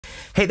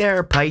Hey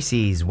there,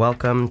 Pisces.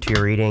 Welcome to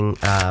your reading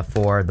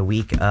for the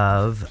week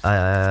of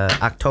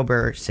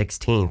October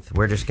 16th.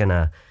 We're just going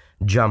to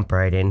jump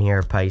right in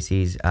here,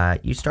 Pisces.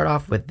 You start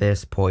off with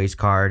this poise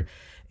card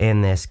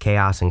and this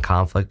chaos and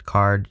conflict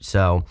card.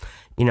 So,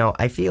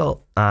 I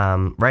feel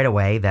right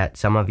away that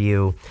some of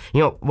you,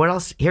 what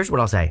else? Here's what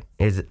I'll say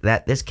is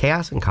that this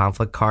chaos and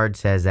conflict card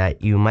says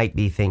that you might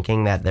be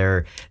thinking that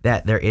there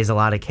is a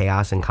lot of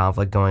chaos and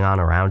conflict going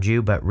on around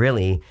you, but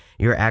really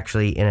you're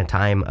actually in a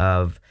time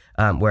of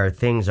where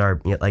things are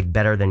like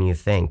better than you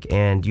think.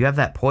 And you have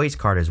that poise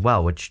card as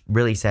well, which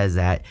really says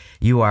that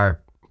you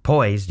are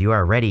poised, you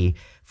are ready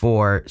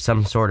for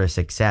some sort of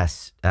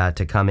success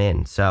to come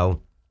in.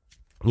 So,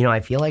 I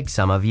feel like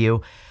some of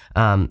you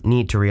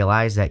need to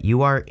realize that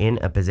you are in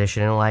a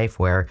position in life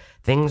where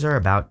things are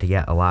about to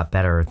get a lot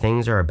better, or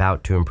things are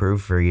about to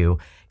improve for you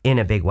in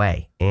a big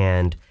way.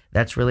 And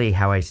that's really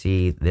how I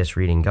see this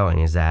reading going,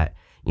 is that,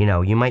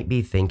 you might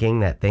be thinking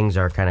that things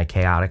are kind of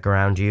chaotic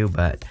around you,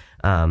 but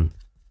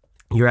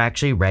you're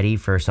actually ready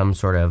for some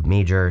sort of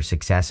major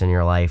success in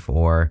your life,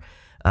 or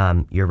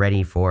you're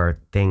ready for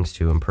things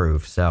to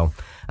improve. So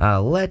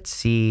let's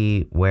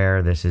see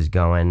where this is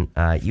going.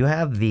 You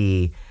have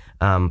the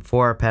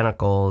Four of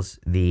Pentacles,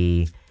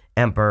 the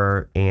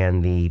Emperor,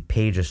 and the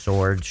Page of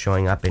Swords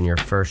showing up in your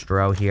first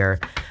row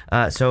here.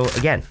 So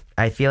again,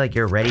 I feel like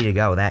you're ready to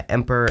go. That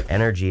Emperor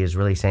energy is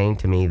really saying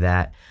to me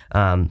that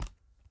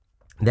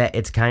that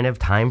it's kind of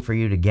time for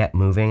you to get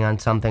moving on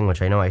something,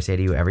 which I know I say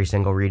to you every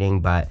single reading,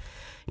 but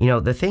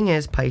the thing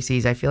is,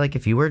 Pisces, I feel like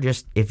if you would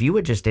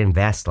just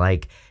invest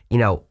like,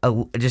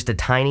 just a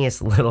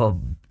tiniest little,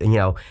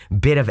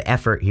 bit of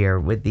effort here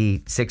with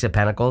the Six of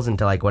Pentacles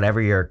into like whatever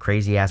your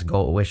crazy ass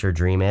goal, wish, or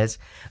dream is.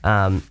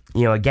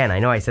 Again, I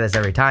know I say this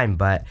every time,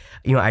 but,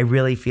 I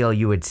really feel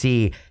you would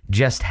see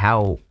just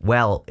how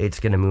well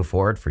it's going to move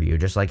forward for you,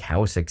 just like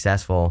how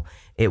successful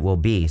it will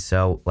be.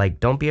 So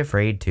like, don't be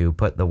afraid to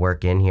put the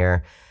work in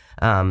here.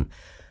 And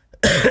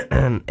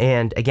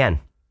again,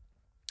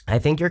 I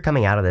think you're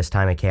coming out of this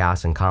time of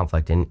chaos and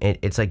conflict, and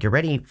it's like you're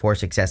ready for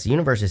success. The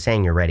universe is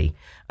saying you're ready.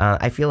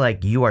 I feel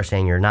like you are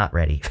saying you're not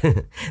ready.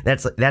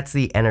 That's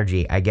the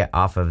energy I get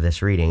off of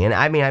this reading. And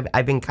I mean,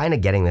 I've been kind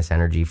of getting this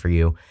energy for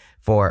you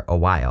for a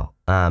while.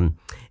 And,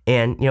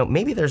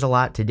 maybe there's a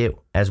lot to do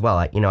as well.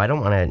 I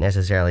don't want to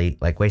necessarily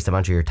like waste a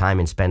bunch of your time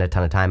and spend a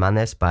ton of time on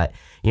this, but,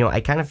 I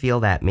kind of feel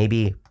that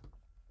maybe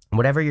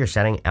whatever you're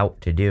setting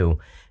out to do,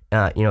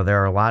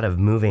 there are a lot of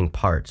moving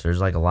parts. There's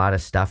like a lot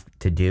of stuff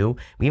to do.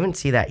 We even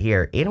see that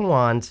here. Eight of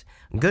Wands,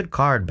 good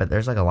card, but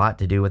there's like a lot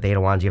to do with Eight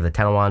of Wands. You have the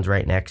Ten of Wands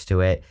right next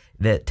to it.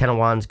 The Ten of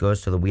Wands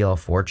goes to the Wheel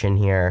of Fortune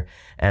here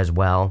as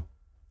well.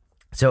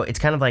 So it's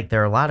kind of like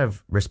there are a lot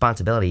of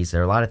responsibilities.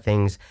 There are a lot of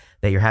things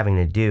that you're having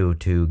to do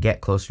to get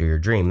closer to your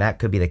dream. That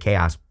could be the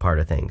chaos part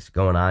of things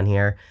going on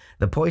here.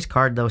 The Poise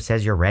card, though,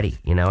 says you're ready.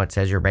 It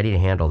says you're ready to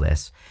handle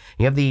this.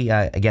 You have the,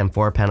 again,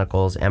 Four of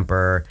Pentacles,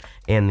 Emperor,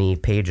 and the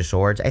Page of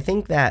Swords. I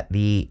think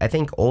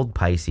old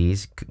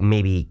Pisces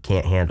maybe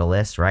can't handle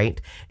this,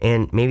 right?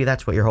 And maybe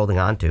that's what you're holding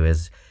on to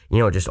is,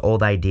 just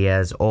old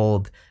ideas,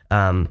 old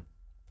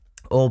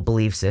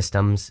belief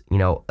systems,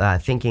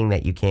 thinking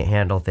that you can't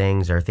handle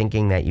things, or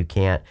thinking that you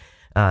can't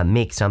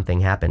make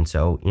something happen.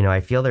 So, I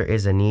feel there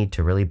is a need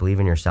to really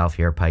believe in yourself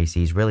here,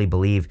 Pisces. Really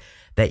believe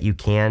that you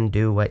can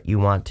do what you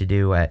want to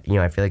do. I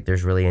feel like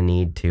there's really a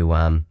need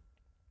to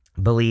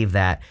believe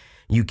that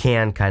you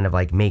can kind of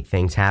like make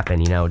things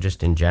happen,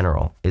 just in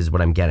general is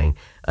what I'm getting.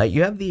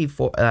 You have the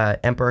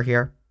Emperor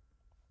here.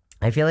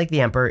 I feel like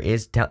the Emperor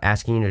is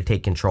asking you to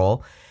take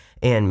control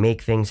and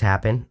make things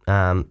happen.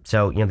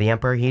 So, the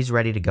Emperor, he's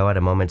ready to go at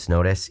a moment's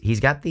notice. He's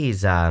got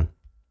these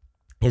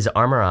his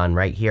armor on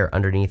right here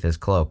underneath his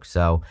cloak.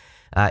 So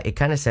it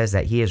kind of says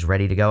that he is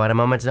ready to go at a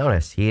moment's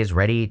notice. He is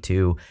ready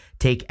to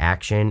take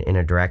action in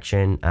a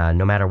direction,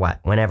 no matter what,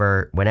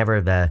 whenever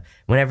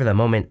the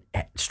moment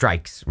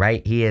strikes,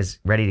 right? He is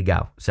ready to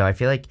go. So I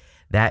feel like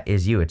that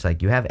is you. It's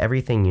like you have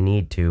everything you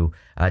need to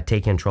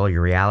take control of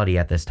your reality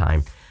at this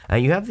time.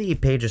 You have the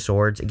Page of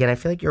Swords. Again, I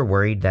feel like you're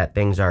worried that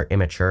things are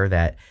immature,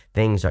 that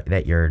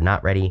you're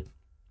not ready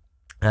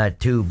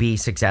to be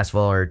successful,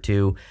 or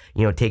to,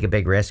 take a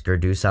big risk or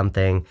do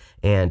something.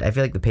 And I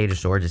feel like the Page of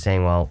Swords is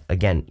saying, well,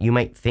 again, you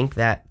might think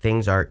that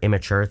things are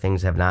immature,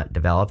 things have not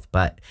developed,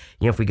 but,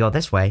 if we go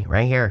this way,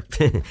 right here,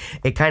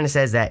 it kind of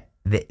says that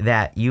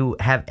you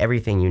have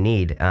everything you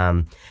need.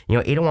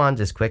 Eight of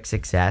Wands is quick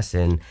success,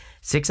 and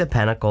Six of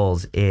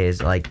Pentacles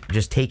is like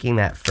just taking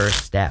that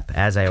first step,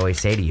 as I always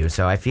say to you.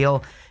 So I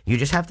feel you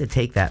just have to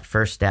take that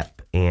first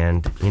step,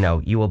 and,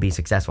 you will be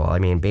successful. I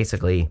mean,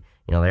 basically,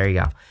 there you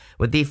go.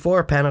 With the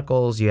Four of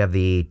Pentacles, you have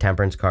the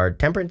Temperance card.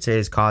 Temperance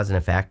is cause and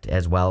effect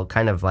as well,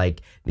 kind of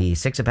like the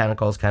Six of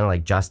Pentacles, kind of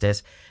like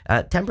justice.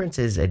 Temperance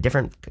is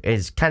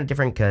kind of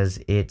different because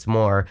it's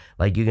more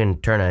like you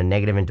can turn a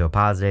negative into a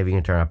positive. You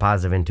can turn a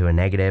positive into a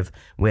negative.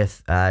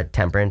 With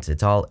Temperance,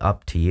 it's all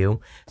up to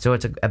you. So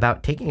it's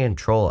about taking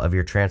control of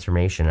your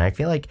transformation. And I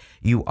feel like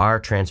you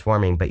are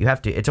transforming, but you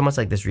have to, it's almost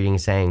like this reading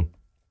is saying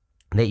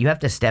that you have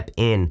to step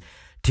in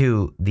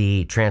to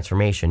the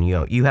transformation.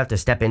 You have to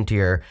step into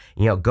your,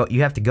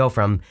 you have to go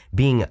from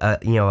being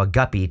a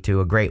guppy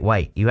to a great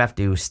white. You have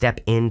to step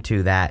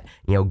into that,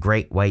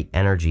 great white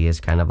energy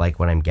is kind of like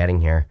what I'm getting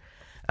here.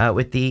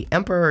 With the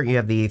Emperor, you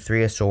have the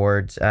Three of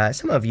Swords.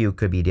 Some of you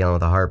could be dealing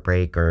with a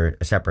heartbreak or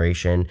a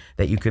separation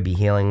that you could be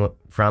healing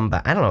from,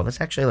 but I don't know. This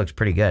actually looks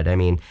pretty good. I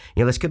mean,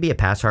 this could be a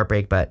past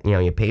heartbreak, but,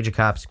 you Page of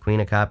Cups, Queen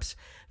of Cups,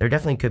 there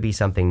definitely could be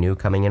something new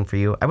coming in for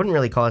you. I wouldn't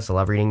really call this a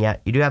love reading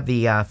yet. You do have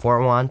the Four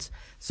of Wands.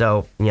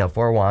 So,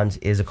 Four of Wands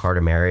is a card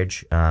of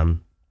marriage.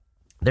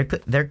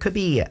 There could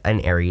be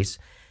an Aries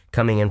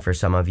coming in for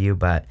some of you,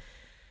 but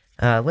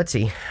let's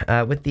see.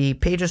 With the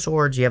Page of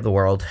Swords, you have the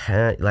World.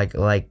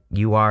 Like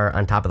you are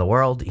on top of the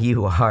world.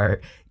 You are,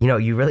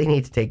 you really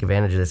need to take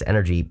advantage of this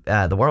energy.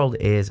 The world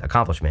is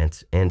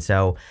accomplishments. And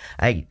so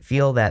I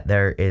feel that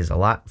there is a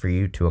lot for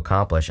you to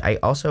accomplish. I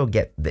also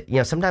get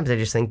that, sometimes I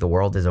just think the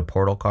world is a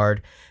portal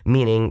card,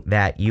 meaning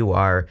that you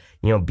are,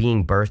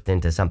 being birthed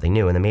into something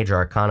new. In the Major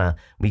Arcana,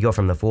 we go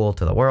from the Fool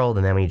to the World,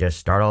 and then we just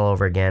start all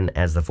over again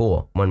as the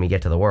Fool when we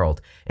get to the World.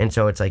 And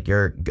so it's like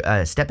you're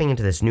stepping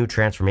into this new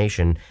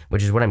transformation,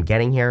 which is what I'm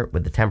getting here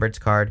with the Temperance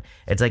card.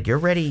 It's like you're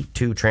ready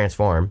to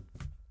transform.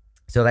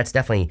 So that's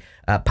definitely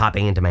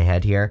popping into my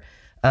head here.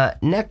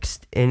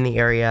 Next, in the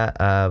area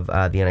of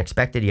the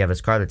unexpected, you have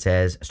this card that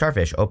says,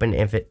 Starfish, open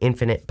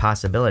infinite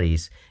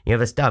possibilities. You have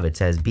this dove, it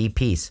says, be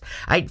peace.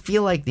 I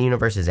feel like the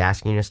universe is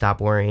asking you to stop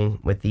worrying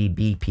with the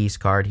be peace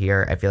card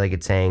here. I feel like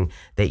it's saying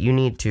that you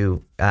need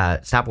to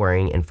stop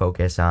worrying and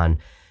focus on,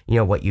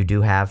 what you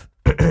do have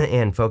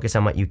and focus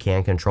on what you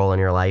can control in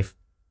your life.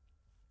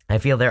 I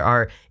feel there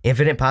are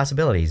infinite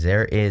possibilities.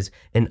 There is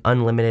an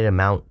unlimited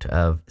amount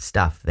of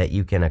stuff that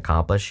you can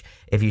accomplish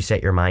if you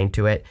set your mind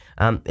to it.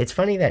 It's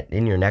funny that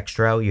in your next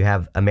row, you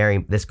have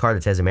this card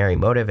that says a merry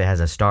motive. It has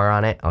a star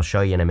on it. I'll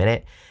show you in a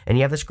minute. And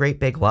you have this great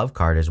big love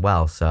card as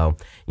well. So,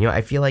 I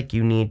feel like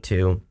you need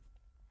to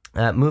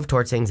move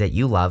towards things that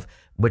you love,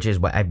 which is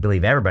what I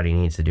believe everybody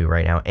needs to do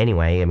right now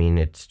anyway. I mean,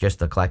 it's just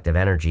the collective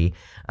energy.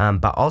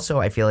 But also,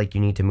 I feel like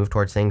you need to move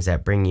towards things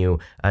that bring you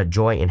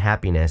joy and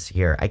happiness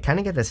here. I kind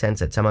of get the sense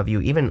that some of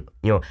you, even,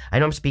 I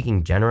know I'm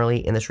speaking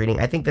generally in this reading.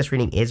 I think this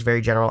reading is very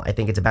general. I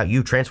think it's about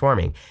you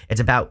transforming.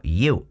 It's about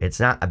you. It's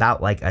not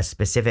about like a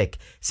specific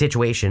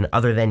situation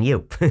other than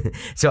you.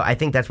 So I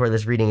think that's where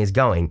this reading is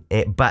going.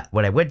 But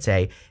what I would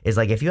say is,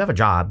 like, if you have a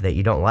job that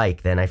you don't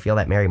like, then I feel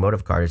that Merry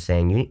Motive card is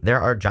saying there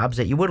are jobs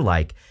that you would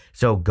like.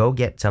 So go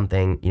get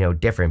something,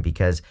 different,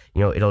 because,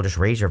 it'll just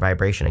raise your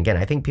vibration. Again,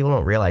 I think people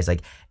don't realize,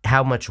 like,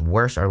 how much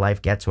worse our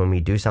life gets when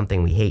we do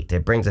something we hate.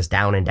 It brings us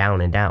down and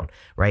down and down,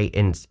 right?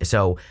 And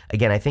so,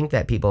 again, I think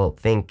that people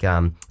think,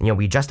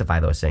 we justify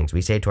those things.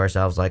 We say to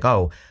ourselves, like,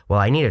 oh, well,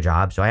 I need a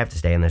job, so I have to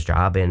stay in this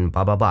job and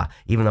blah, blah, blah,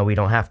 even though we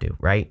don't have to,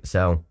 right?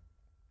 So,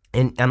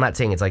 and I'm not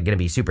saying it's like going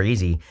to be super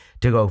easy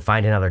to go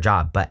find another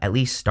job, but at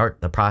least start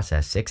the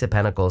process. Six of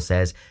Pentacles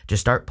says just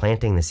start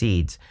planting the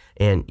seeds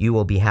and you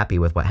will be happy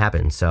with what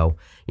happens. So,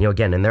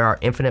 again, and there are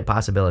infinite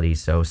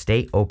possibilities, so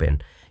stay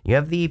open. You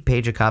have the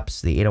Page of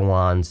Cups, the Eight of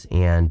Wands,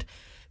 and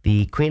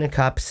the Queen of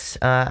Cups.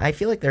 I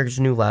feel like there's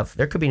new love.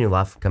 There could be new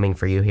love coming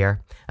for you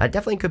here.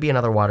 Definitely could be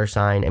another water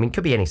sign. I mean,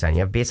 could be any sign.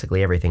 You have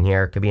basically everything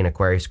here. Could be an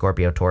Aquarius,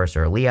 Scorpio, Taurus,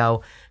 or a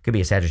Leo. Could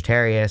be a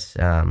Sagittarius.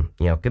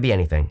 Could be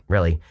anything,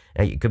 really.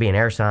 It could be an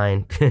air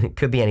sign.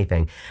 Could be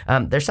anything.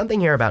 There's something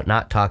here about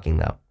not talking,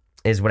 though,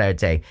 is what I would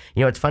say.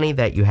 It's funny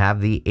that you have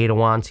the Eight of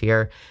Wands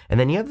here, and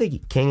then you have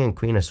the King and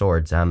Queen of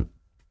Swords.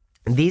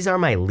 These are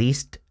my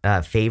least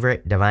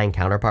favorite divine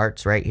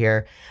counterparts right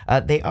here.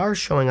 They are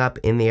showing up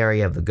in the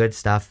area of the good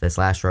stuff. This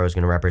last row is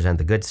going to represent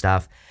the good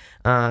stuff.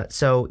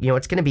 So,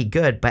 it's going to be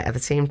good, but at the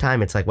same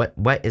time, it's like,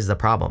 what is the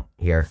problem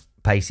here,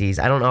 Pisces?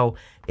 I don't know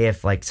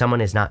if, like,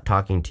 someone is not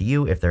talking to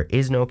you, if there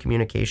is no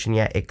communication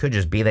yet. It could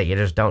just be that you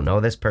just don't know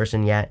this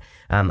person yet.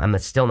 I'm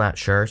still not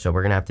sure, so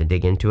we're going to have to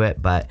dig into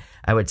it. But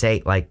I would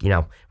say, like,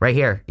 right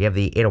here, you have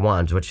the Eight of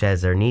Wands, which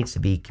says there needs to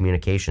be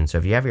communication. So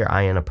if you have your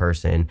eye on a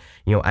person,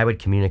 I would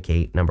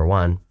communicate, number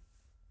one.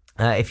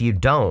 If you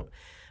don't,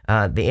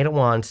 the Eight of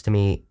Wands to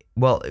me,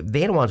 well,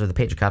 the Eight of Wands with the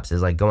Page of Cups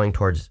is like going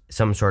towards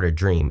some sort of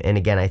dream. And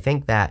again, I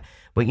think that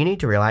what you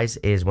need to realize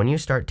is when you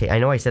start to, I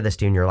know I said this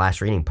to you in your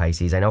last reading,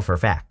 Pisces, I know for a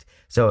fact.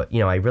 So,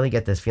 I really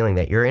get this feeling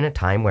that you're in a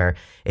time where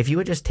if you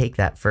would just take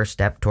that first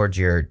step towards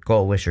your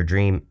goal, wish, or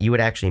dream, you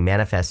would actually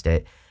manifest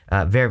it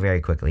very,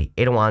 very quickly.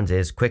 Eight of Wands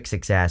is quick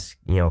success,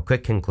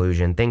 quick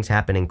conclusion, things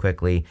happening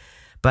quickly.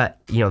 But,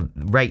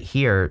 right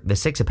here, the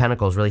Six of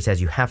Pentacles really says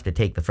you have to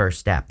take the first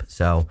step.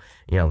 So,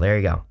 there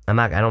you go. I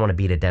don't want to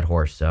beat a dead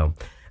horse. So,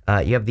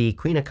 you have the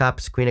Queen of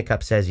Cups. Queen of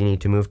Cups says you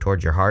need to move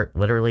towards your heart.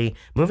 Literally,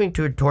 moving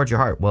towards your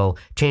heart will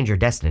change your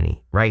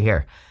destiny right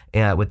here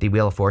with the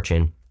Wheel of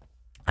Fortune.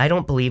 I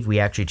don't believe we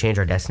actually change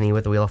our destiny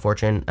with the Wheel of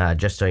Fortune,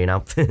 just so you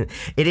know.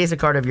 It is a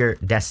card of your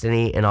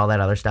destiny and all that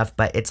other stuff,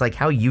 but it's like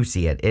how you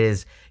see it. It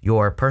is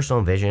your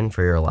personal vision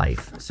for your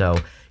life. So,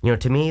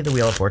 to me, the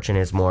Wheel of Fortune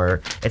is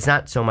more, it's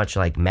not so much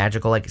like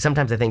magical. Like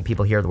sometimes I think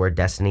people hear the word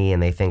destiny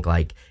and they think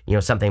like,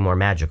 something more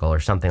magical or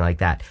something like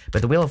that.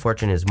 But the Wheel of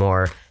Fortune is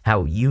more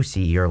how you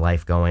see your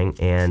life going.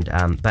 And,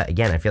 but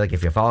again, I feel like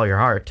if you follow your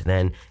heart,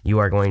 then you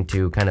are going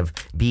to kind of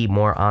be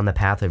more on the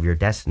path of your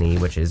destiny,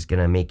 which is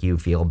going to make you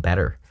feel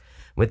better.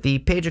 With the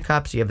Page of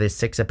Cups, you have the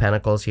Six of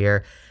Pentacles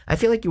here. I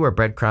feel like you were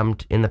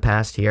breadcrumbed in the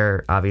past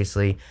here,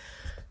 obviously.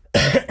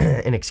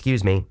 And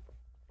excuse me.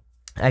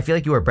 I feel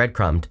like you were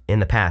breadcrumbed in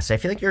the past. I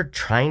feel like you're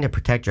trying to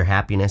protect your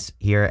happiness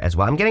here as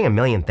well. I'm getting a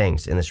million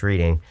things in this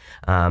reading.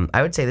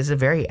 I would say this is a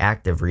very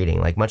active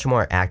reading, like much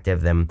more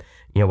active than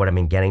what I've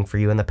been getting for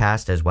you in the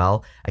past as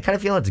well. I kind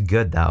of feel it's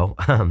good though,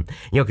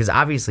 because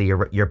obviously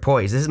you're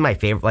poised. This is my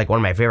favorite, like one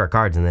of my favorite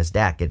cards in this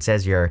deck. It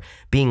says you're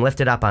being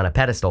lifted up on a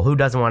pedestal. Who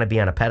doesn't want to be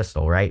on a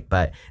pedestal, right?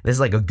 But this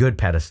is like a good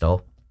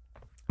pedestal.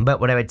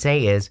 But what I would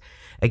say is,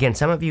 again,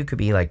 some of you could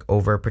be like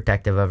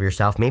overprotective of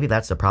yourself. Maybe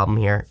that's the problem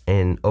here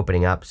in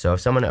opening up. So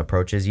if someone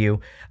approaches you,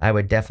 I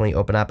would definitely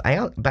open up.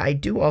 But I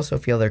do also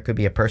feel there could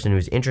be a person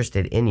who's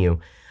interested in you.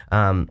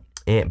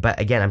 But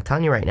again, I'm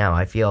telling you right now,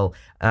 I feel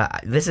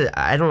this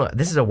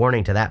is a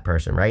warning to that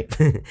person, right?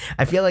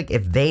 I feel like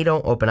if they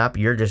don't open up,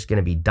 you're just going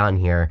to be done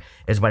here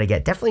is what I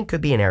get. Definitely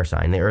could be an air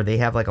sign, or they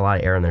have like a lot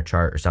of air in their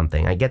chart or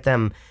something. I get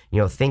them,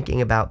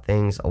 thinking about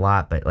things a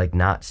lot, but like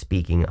not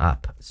speaking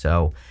up.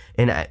 So,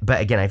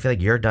 but again, I feel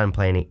like you're done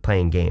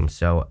playing games.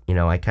 So,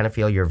 I kind of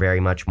feel you're very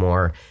much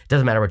more,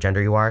 doesn't matter what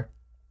gender you are.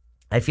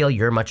 I feel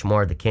you're much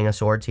more the King of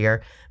Swords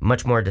here,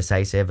 much more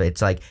decisive. It's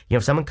like,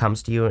 if someone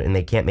comes to you and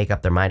they can't make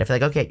up their mind, I feel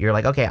like, okay, you're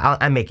like, okay,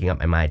 I'm making up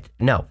my mind.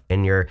 No.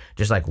 And you're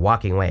just like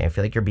walking away. I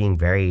feel like you're being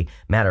very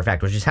matter of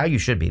fact, which is how you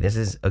should be. This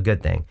is a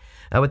good thing.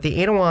 With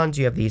the Eight of Wands,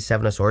 you have the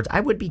Seven of Swords. I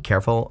would be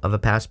careful of a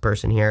past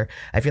person here.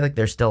 I feel like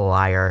they're still a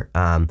liar.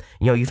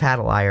 You've had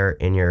a liar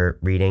in your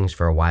readings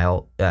for a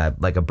while,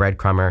 like a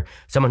breadcrumber,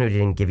 someone who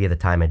didn't give you the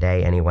time of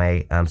day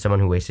anyway,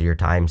 someone who wasted your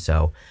time.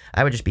 So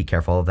I would just be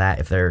careful of that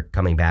if they're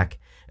coming back.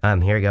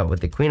 Here we go.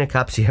 With the Queen of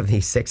Cups, you have the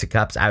Six of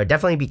Cups. I would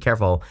definitely be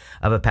careful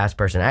of a past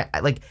person. I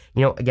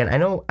again,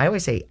 I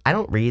always say, I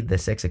don't read the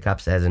Six of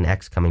Cups as an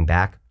ex coming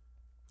back.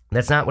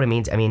 That's not what it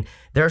means. I mean,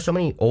 there are so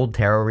many old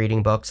tarot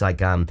reading books, like,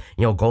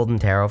 Golden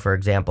Tarot, for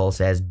example,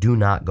 says, do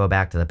not go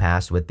back to the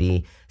past with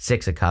the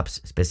Six of Cups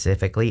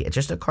specifically. It's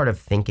just a card of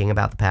thinking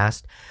about the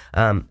past.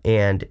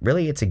 And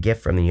really, it's a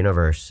gift from the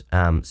universe.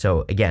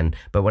 So again,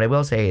 but what I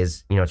will say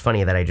is, it's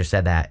funny that I just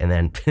said that, and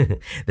then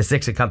the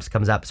Six of Cups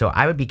comes up. So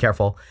I would be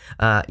careful,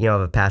 of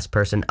a past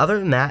person. Other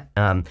than that,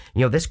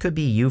 this could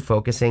be you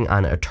focusing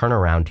on a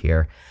turnaround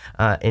here,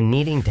 and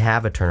needing to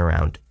have a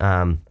turnaround.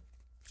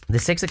 The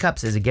Six of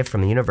Cups is a gift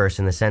from the universe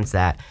in the sense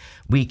that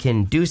we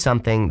can do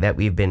something that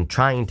we've been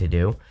trying to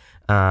do.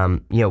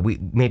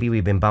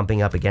 We've been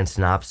bumping up against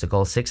an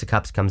obstacle. Six of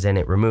Cups comes in,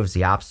 it removes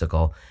the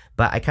obstacle.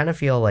 But I kind of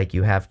feel like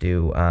you have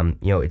to,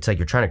 it's like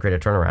you're trying to create a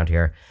turnaround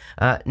here.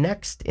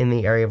 Next, in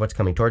the area of what's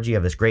coming towards you, you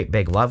have this great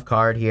big love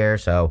card here.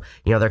 So,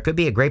 there could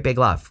be a great big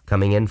love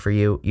coming in for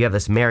you. You have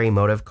this merry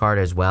motive card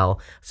as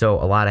well.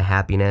 So a lot of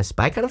happiness.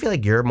 But I kind of feel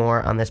like you're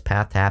more on this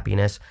path to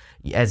happiness,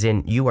 as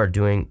in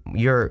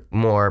you're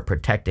more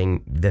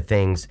protecting the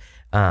things,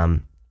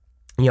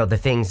 the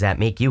things that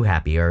make you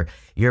happy, or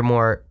you're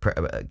more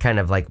kind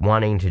of like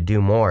wanting to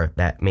do more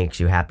that makes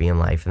you happy in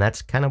life. And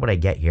that's kind of what I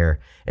get here,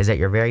 is that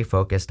you're very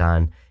focused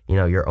on,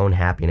 your own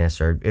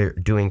happiness, or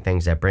doing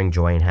things that bring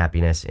joy and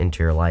happiness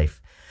into your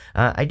life.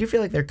 I do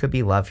feel like there could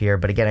be love here,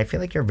 but again, I feel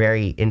like you're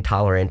very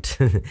intolerant,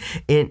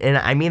 and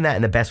I mean that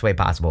in the best way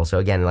possible. So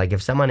again, like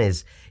if someone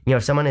is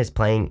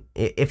playing,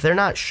 if they're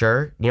not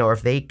sure, or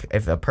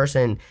if a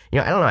person, I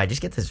don't know, I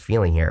just get this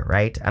feeling here,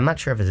 right? I'm not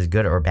sure if this is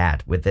good or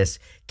bad with this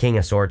King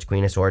of Swords,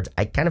 Queen of Swords.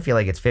 I kind of feel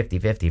like it's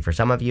 50-50. For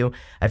some of you,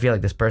 I feel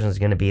like this person's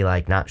going to be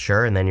like not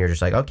sure, and then you're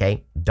just like,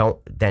 okay,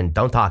 don't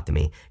talk to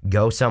me.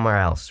 Go somewhere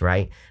else,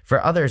 right?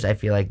 For others, I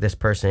feel like this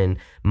person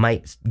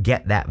might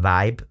get that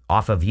vibe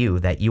off of you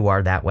that you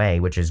are that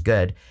way, which is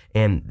good,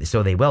 and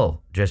so they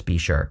will just be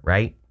sure,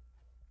 right?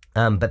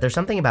 But there's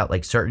something about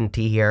like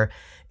certainty here,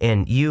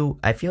 and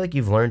I feel like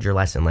you've learned your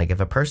lesson. Like if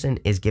a person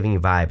is giving you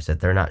vibes that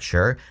they're not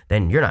sure,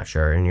 then you're not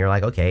sure, and you're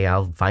like, okay,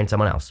 I'll find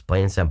someone else,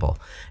 plain and simple.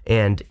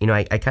 And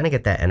I kind of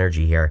get that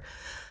energy here.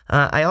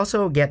 I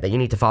also get that you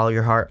need to follow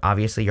your heart.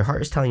 Obviously, your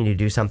heart is telling you to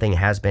do something,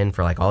 has been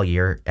for like all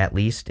year, at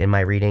least in my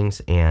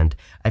readings. And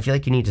I feel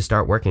like you need to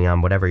start working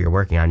on whatever you're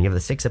working on. You have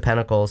the Six of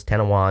Pentacles, Ten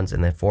of Wands,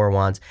 and the Four of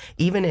Wands.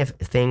 Even if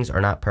things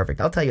are not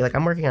perfect, I'll tell you, like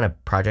I'm working on a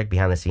project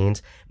behind the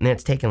scenes, and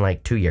it's taken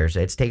like 2 years.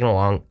 It's taken a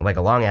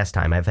long ass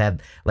time. I've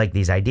had like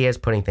these ideas,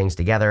 putting things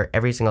together.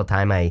 Every single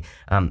time I,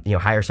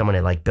 hire someone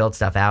to like build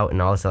stuff out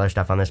and all this other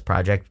stuff on this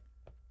project,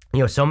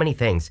 So many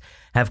things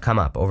have come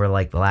up over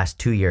like the last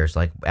 2 years,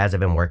 like as I've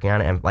been working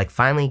on it and like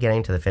finally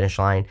getting to the finish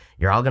line.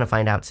 You're all going to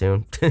find out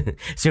soon,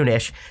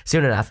 soonish,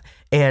 soon enough.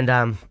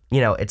 And,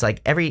 it's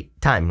like every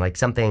time like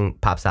something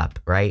pops up,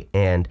 right?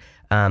 And,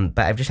 but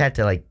I've just had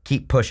to like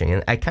keep pushing.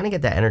 And I kind of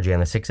get that energy on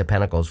the Six of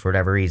Pentacles for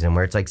whatever reason,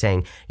 where it's like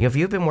saying, if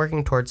you've been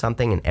working towards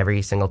something and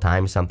every single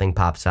time something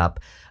pops up,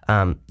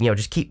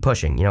 just keep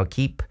pushing,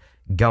 keep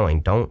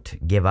going.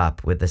 Don't give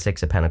up with the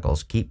Six of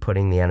Pentacles. Keep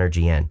putting the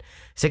energy in.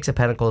 Six of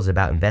Pentacles is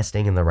about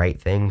investing in the right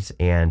things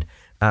and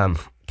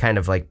kind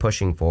of like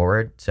pushing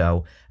forward.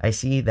 So I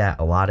see that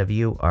a lot of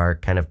you are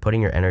kind of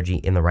putting your energy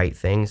in the right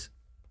things,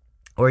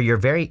 or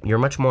you're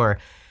much more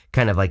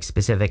kind of like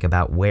specific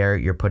about where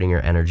you're putting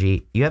your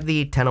energy. You have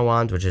the Ten of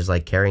Wands, which is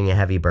like carrying a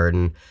heavy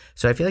burden.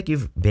 So I feel like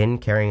you've been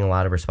carrying a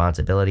lot of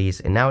responsibilities,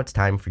 and now it's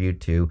time for you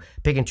to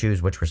pick and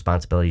choose which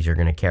responsibilities you're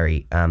going to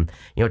carry. Ten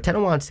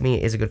of Wands to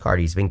me is a good card.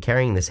 He's been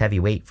carrying this heavy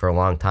weight for a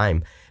long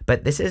time,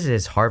 but this is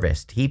his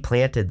harvest. He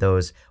planted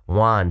those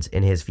wands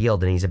in his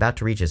field, and he's about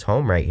to reach his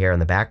home right here in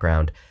the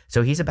background.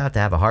 So he's about to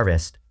have a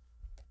harvest,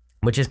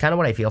 which is kind of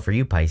what I feel for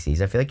you,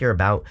 Pisces. I feel like you're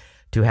about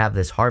to have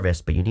this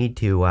harvest, but you need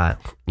to,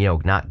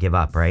 not give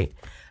up, right?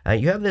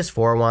 You have this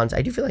Four of Wands.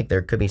 I do feel like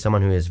there could be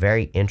someone who is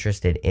very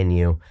interested in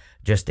you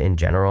just in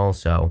general.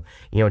 So,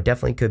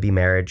 definitely could be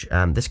marriage.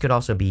 This could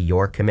also be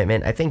your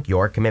commitment. I think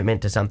your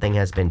commitment to something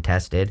has been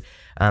tested.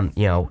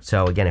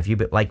 So again, if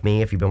you've like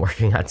me, if you've been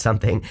working on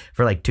something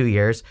for like 2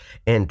 years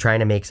and trying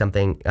to make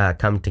something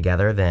come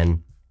together,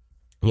 then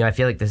I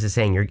feel like this is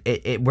saying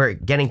we're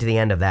getting to the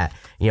end of that,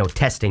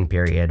 testing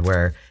period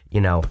where,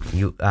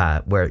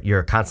 where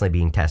you're constantly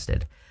being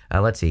tested.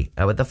 Let's see.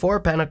 With the Four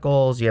of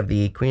Pentacles, you have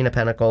the Queen of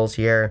Pentacles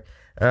here.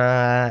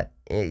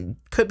 It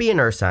could be an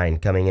earth sign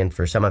coming in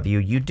for some of you.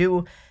 You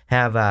do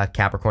have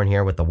Capricorn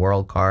here with the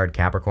World card,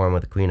 Capricorn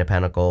with the Queen of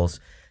Pentacles.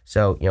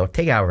 So,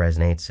 take it how it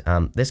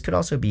resonates. This could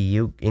also be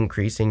you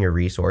increasing your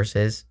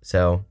resources.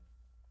 So,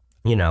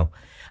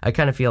 I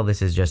kind of feel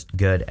this is just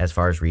good as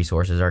far as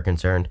resources are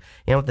concerned.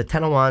 With the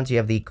Ten of Wands, you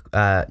have the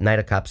Knight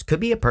of Cups. Could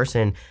be a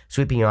person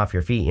sweeping you off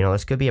your feet.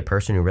 This could be a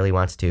person who really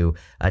wants to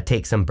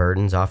take some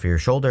burdens off of your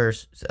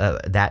shoulders.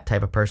 That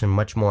type of person,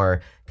 much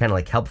more kind of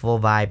like helpful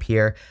vibe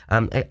here. I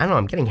don't know,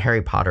 I'm getting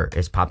Harry Potter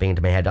is popping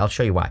into my head. I'll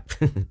show you why.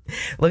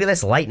 Look at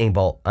this lightning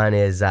bolt on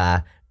his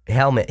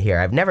helmet here.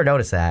 I've never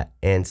noticed that.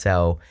 And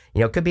so,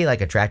 it could be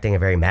like attracting a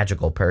very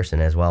magical person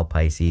as well,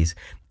 Pisces,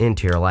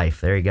 into your life.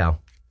 There you go.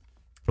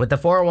 With the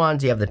Four of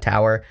Wands, you have the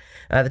Tower.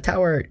 The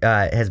Tower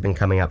has been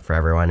coming up for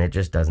everyone. It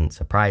just doesn't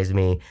surprise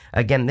me.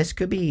 Again, this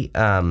could be,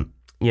 kind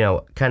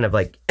of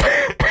like,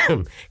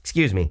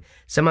 excuse me,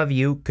 some of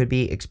you could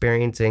be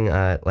experiencing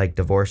like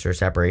divorce or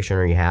separation,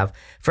 or you have.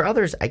 For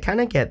others, I kind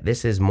of get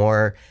this is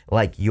more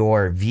like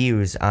your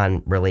views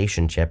on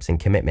relationships and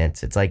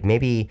commitments. It's like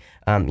maybe,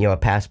 a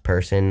past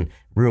person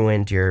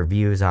ruined your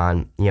views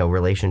on,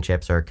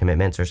 relationships or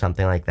commitments or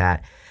something like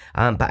that.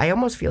 But I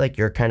almost feel like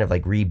you're kind of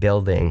like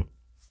rebuilding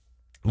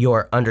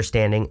your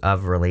understanding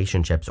of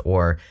relationships,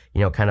 or,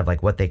 kind of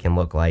like what they can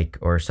look like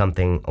or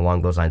something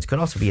along those lines. Could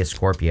also be a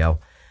Scorpio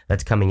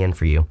that's coming in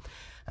for you.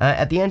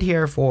 At the end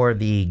here for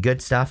the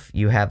good stuff,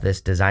 you have this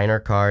Designer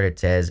card. It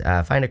says,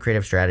 find a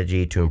creative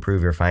strategy to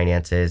improve your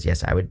finances.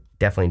 Yes, I would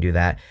definitely do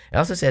that. It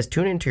also says,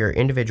 tune into your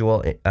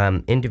individuality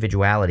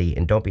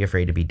and don't be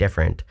afraid to be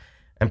different.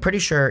 I'm pretty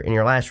sure in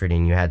your last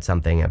reading you had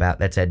something about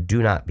that said,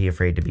 do not be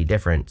afraid to be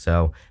different.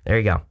 So there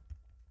you go.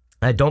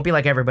 Don't be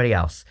like everybody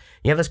else.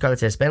 You have this card that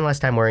says, spend less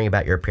time worrying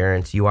about your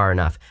appearance. You are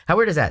enough. How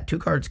weird is that? Two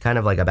cards kind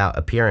of like about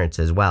appearance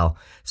as well.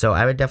 So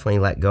I would definitely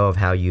let go of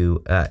how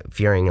you,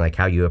 fearing like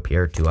how you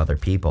appear to other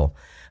people.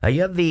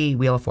 You have the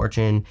Wheel of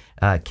Fortune,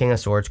 King of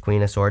Swords,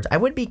 Queen of Swords. I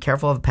would be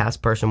careful of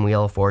past person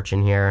Wheel of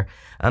Fortune here.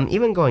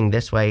 Even going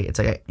this way, it's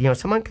like,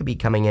 someone could be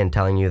coming in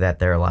telling you that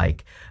they're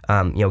like,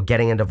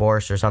 getting a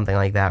divorce or something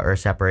like that, or a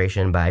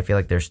separation, but I feel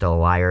like they're still a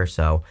liar.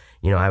 So,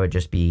 I would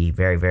just be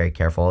very, very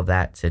careful of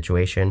that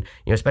situation,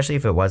 especially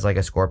if it was like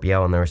a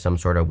Scorpio and there was some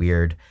sort of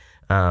weird,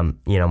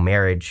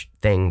 marriage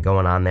thing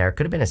going on there.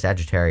 Could have been a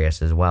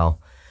Sagittarius as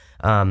well.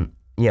 And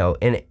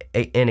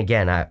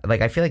again,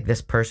 I feel like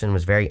this person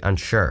was very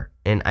unsure,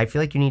 and I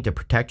feel like you need to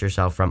protect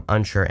yourself from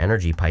unsure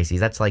energy, Pisces.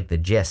 That's like the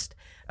gist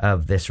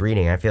of this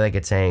reading. I feel like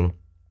it's saying,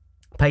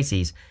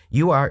 Pisces,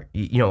 you are,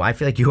 I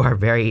feel like you are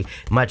very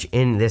much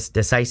in this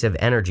decisive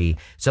energy.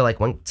 So like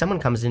when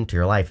someone comes into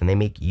your life and they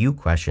make you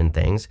question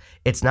things,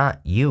 it's not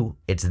you,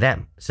 it's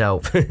them.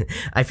 So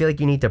I feel like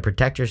you need to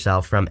protect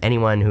yourself from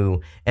anyone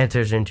who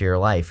enters into your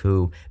life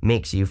who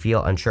makes you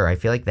feel unsure. I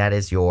feel like that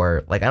is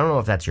your, I don't know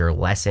if that's your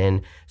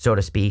lesson, so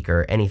to speak,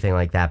 or anything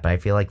like that, but I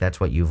feel like that's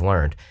what you've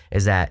learned,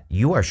 is that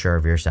you are sure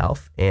of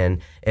yourself.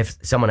 And if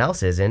someone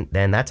else isn't,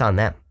 then that's on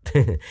them.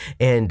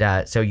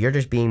 And so you're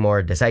just being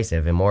more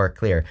decisive and more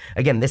clear.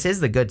 Again, this is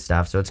the good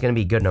stuff, so it's going to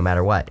be good no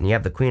matter what. And you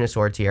have the Queen of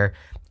Swords here.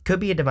 Could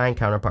be a divine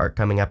counterpart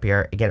coming up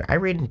here. Again, I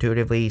read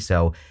intuitively,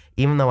 so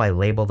even though I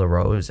label the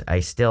rose,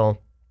 I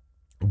still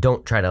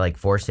don't try to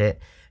force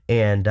it.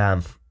 And I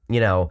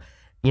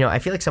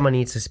feel like someone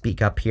needs to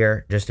speak up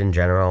here just in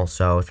general.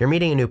 So if you're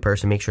meeting a new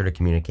person, make sure to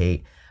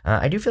communicate.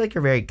 I do feel like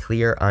you're very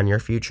clear on your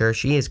future.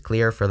 She is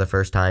clear for the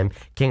first time.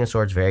 King of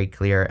Swords very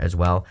clear as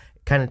well.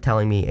 Kind of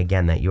telling me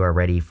again that you are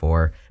ready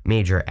for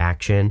major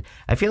action.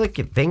 I feel like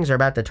things are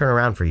about to turn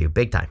around for you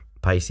big time,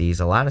 Pisces.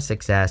 A lot of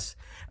success.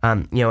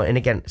 And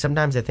again,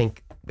 sometimes I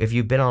think if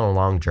you've been on a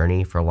long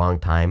journey for a long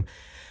time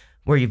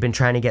where you've been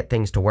trying to get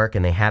things to work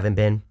and they haven't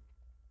been,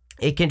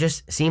 it can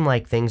just seem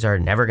like things are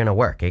never going to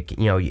work.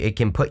 It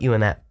can put you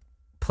in that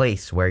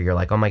place where you're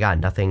like, oh my God,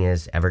 nothing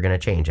is ever going to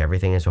change.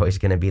 Everything is always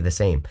going to be the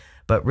same.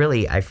 But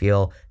really, I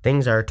feel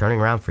things are turning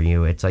around for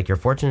you. It's like your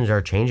fortunes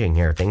are changing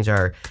here. Things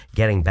are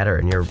getting better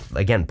and you're,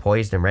 again,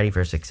 poised and ready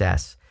for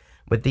success.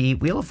 With the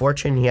Wheel of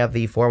Fortune, you have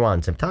the Four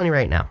Wands. I'm telling you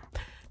right now,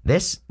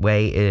 this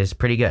way is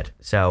pretty good.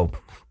 So,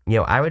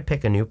 I would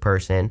pick a new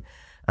person.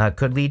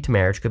 Could lead to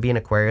marriage. Could be an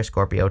Aquarius,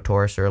 Scorpio,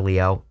 Taurus, or a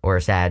Leo, or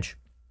a Sag.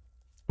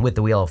 With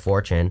the Wheel of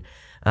Fortune,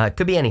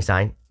 could be any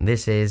sign.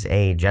 This is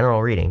a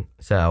general reading.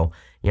 So,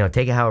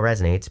 take it how it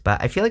resonates.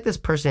 But I feel like this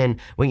person,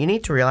 what you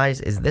need to realize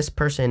is this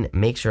person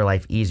makes your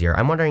life easier.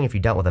 I'm wondering if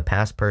you dealt with a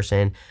past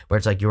person where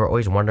it's like you were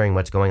always wondering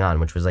what's going on,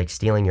 which was like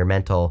stealing your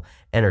mental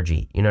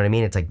energy. You know what I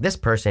mean? It's like this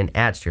person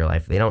adds to your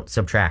life. They don't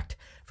subtract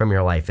from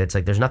your life. It's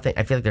like there's nothing,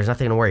 I feel like there's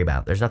nothing to worry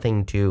about. There's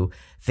nothing to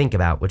think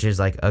about, which is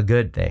like a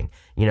good thing.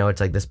 It's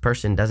like this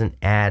person doesn't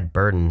add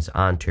burdens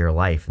onto your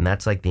life. And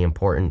that's like the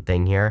important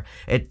thing here.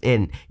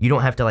 And you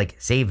don't have to like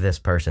save this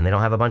person. They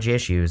don't have a bunch of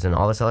issues and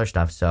all this other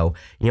stuff. So,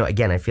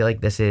 again, I feel like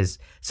this is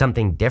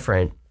something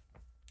different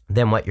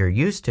than what you're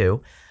used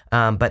to.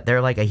 But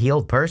they're like a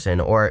healed person,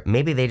 or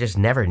maybe they just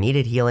never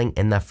needed healing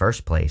in the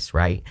first place,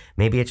 right?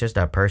 Maybe it's just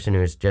a person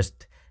who's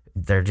just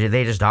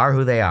they just are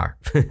who they are.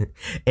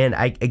 And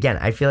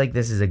I feel like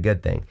this is a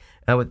good thing.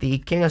 With the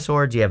King of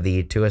Swords, you have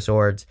the Two of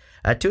Swords.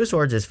 Two of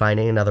Swords is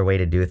finding another way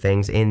to do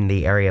things in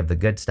the area of the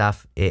good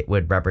stuff. It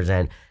would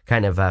represent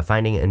kind of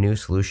finding a new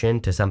solution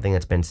to something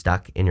that's been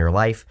stuck in your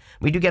life.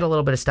 We do get a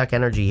little bit of stuck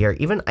energy here.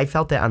 Even I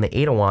felt it on the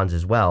Eight of Wands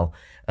as well,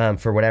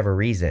 for whatever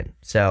reason.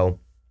 So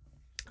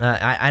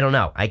I don't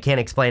know. I can't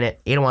explain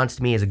it. Eight of Wands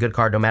to me is a good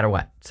card no matter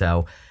what.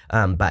 So,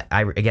 but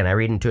I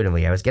read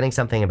intuitively. I was getting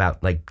something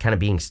about like kind of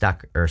being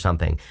stuck or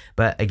something.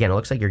 But again, it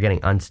looks like you're getting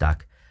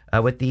unstuck.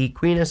 With the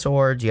Queen of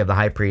Swords, you have the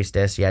High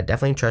Priestess. Yeah,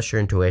 definitely trust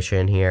your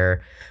intuition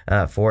here,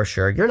 for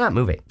sure. You're not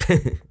moving.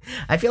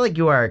 I feel like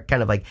you are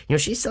kind of like,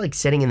 she's still like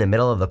sitting in the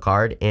middle of the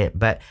card,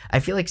 but I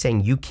feel like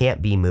saying you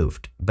can't be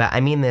moved. But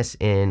I mean this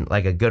in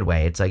like a good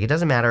way. It's like, it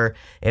doesn't matter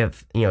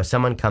if,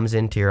 someone comes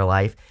into your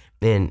life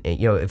and,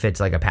 if it's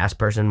like a past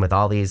person with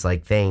all these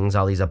like things,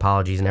 all these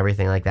apologies and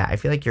everything like that, I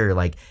feel like you're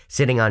like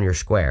sitting on your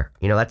square.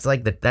 That's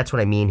like that's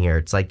what I mean here.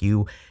 It's like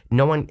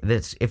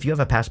if you have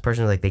a past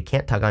person, like they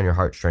can't tug on your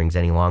heartstrings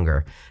any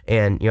longer.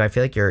 And, I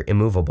feel like you're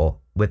immovable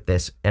with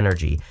this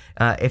energy.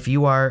 If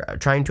you are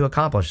trying to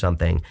accomplish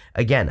something,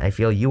 again, I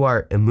feel you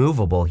are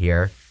immovable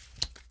here.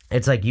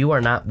 It's like you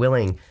are not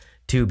willing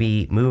to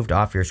be moved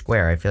off your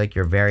square. I feel like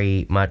you're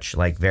very much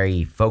like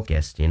very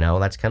focused,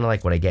 that's kind of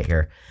like what I get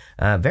here.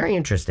 Very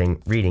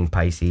interesting reading,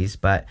 Pisces,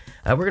 but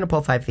we're going to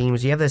pull 5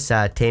 themes. You have this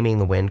Taming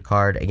the Wind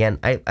card. Again,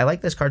 I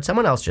like this card.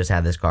 Someone else just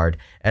had this card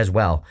as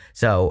well.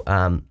 So,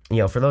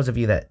 for those of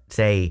you that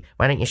say,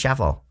 why don't you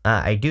shuffle?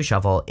 I do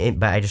shuffle,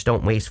 but I just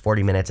don't waste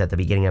 40 minutes at the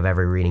beginning of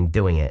every reading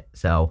doing it.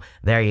 So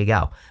there you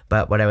go.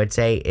 But what I would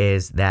say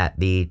is that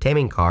the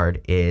Taming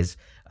card is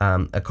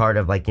a card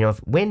of like,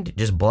 if wind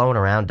just blowing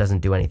around doesn't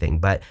do anything,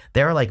 but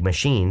there are like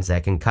machines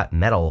that can cut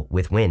metal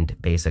with wind,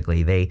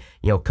 basically. They,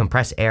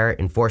 compress air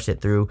and force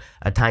it through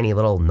a tiny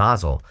little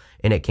nozzle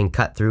and it can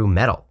cut through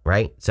metal,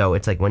 right? So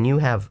it's like when you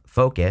have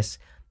focus,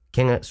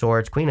 King of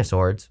Swords, Queen of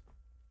Swords,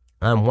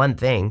 one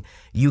thing,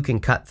 you can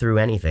cut through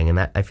anything. And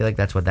I feel like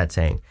that's what that's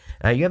saying.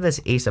 You have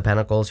this Ace of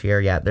Pentacles here.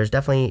 Yeah, there's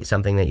definitely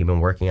something that you've been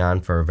working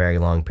on for a very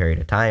long period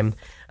of time.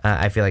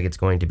 I feel like it's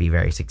going to be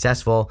very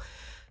successful.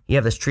 You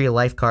have this Tree of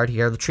Life card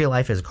here. The Tree of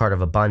Life is a card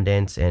of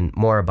abundance and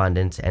more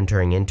abundance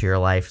entering into your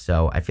life.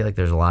 So I feel like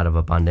there's a lot of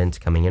abundance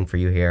coming in for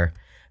you here.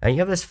 And you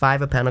have this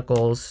Five of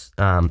Pentacles.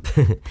 And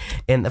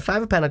the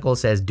Five of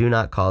Pentacles says, do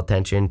not call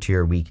attention to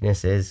your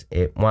weaknesses.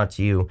 It wants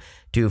you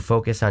to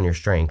focus on your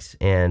strengths.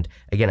 And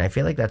again, I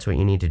feel like that's what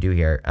you need to do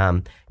here.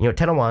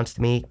 Ten of Wands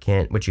to me,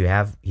 which you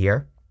have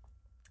here,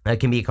 it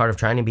can be a card of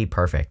trying to be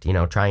perfect,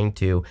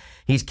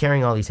 he's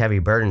carrying all these heavy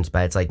burdens,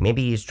 but it's like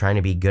maybe he's trying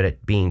to be good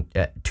at being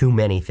too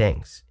many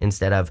things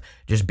instead of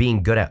just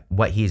being good at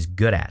what he's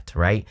good at,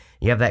 right?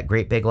 You have that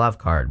Great Big Love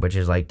card, which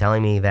is like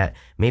telling me that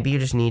maybe you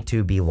just need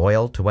to be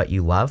loyal to what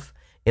you love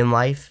in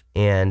life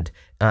and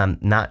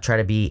not try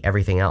to be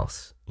everything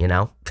else,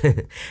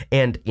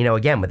 And,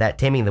 again, with that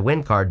Taming the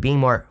Wind card, being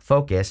more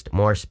focused,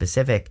 more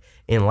specific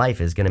in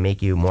life is going to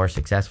make you more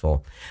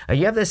successful.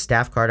 You have this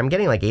Staff card. I'm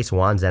getting like Ace of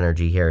Wands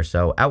energy here.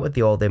 So out with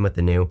the old, in with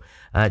the new.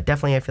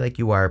 Definitely, I feel like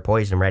you are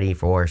poised and ready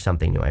for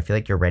something new. I feel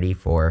like you're ready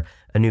for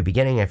a new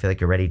beginning. I feel like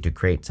you're ready to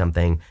create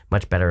something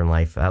much better in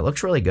life.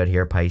 Looks really good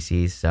here,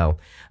 Pisces. So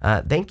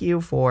thank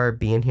you for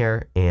being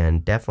here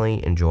and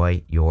definitely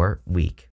enjoy your week.